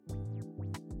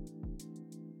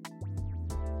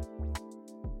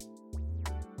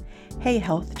Hey,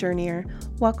 Health Journeyer.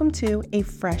 Welcome to a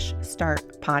Fresh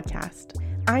Start podcast.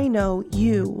 I know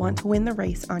you want to win the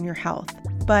race on your health,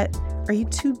 but are you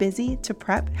too busy to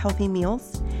prep healthy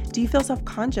meals? Do you feel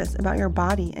self-conscious about your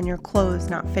body and your clothes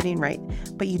not fitting right,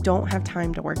 but you don't have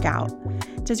time to work out?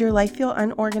 Does your life feel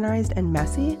unorganized and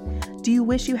messy? Do you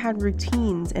wish you had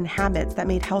routines and habits that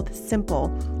made health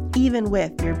simple, even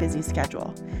with your busy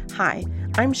schedule? Hi,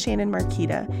 I'm Shannon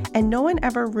Marquita, and no one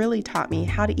ever really taught me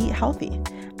how to eat healthy.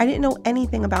 I didn't know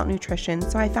anything about nutrition,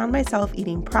 so I found myself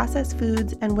eating processed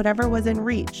foods and whatever was in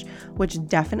reach, which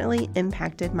definitely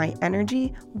impacted my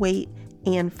energy, weight,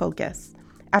 and focus.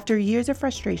 After years of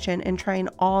frustration and trying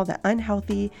all the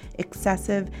unhealthy,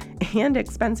 excessive, and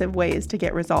expensive ways to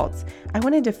get results, I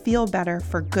wanted to feel better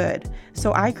for good,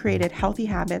 so I created healthy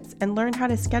habits and learned how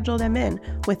to schedule them in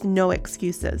with no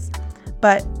excuses.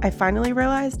 But I finally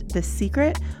realized the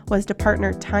secret was to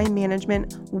partner time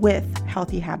management with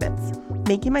healthy habits.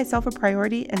 Making myself a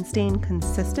priority and staying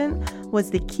consistent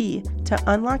was the key to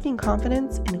unlocking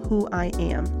confidence in who I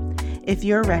am. If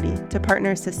you're ready to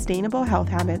partner sustainable health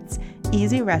habits,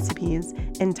 easy recipes,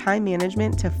 and time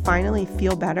management to finally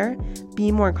feel better,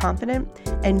 be more confident,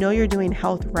 and know you're doing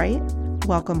health right,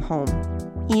 welcome home.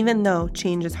 Even though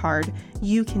change is hard,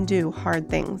 you can do hard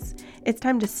things. It's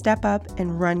time to step up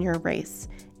and run your race.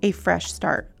 A fresh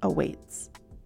start awaits.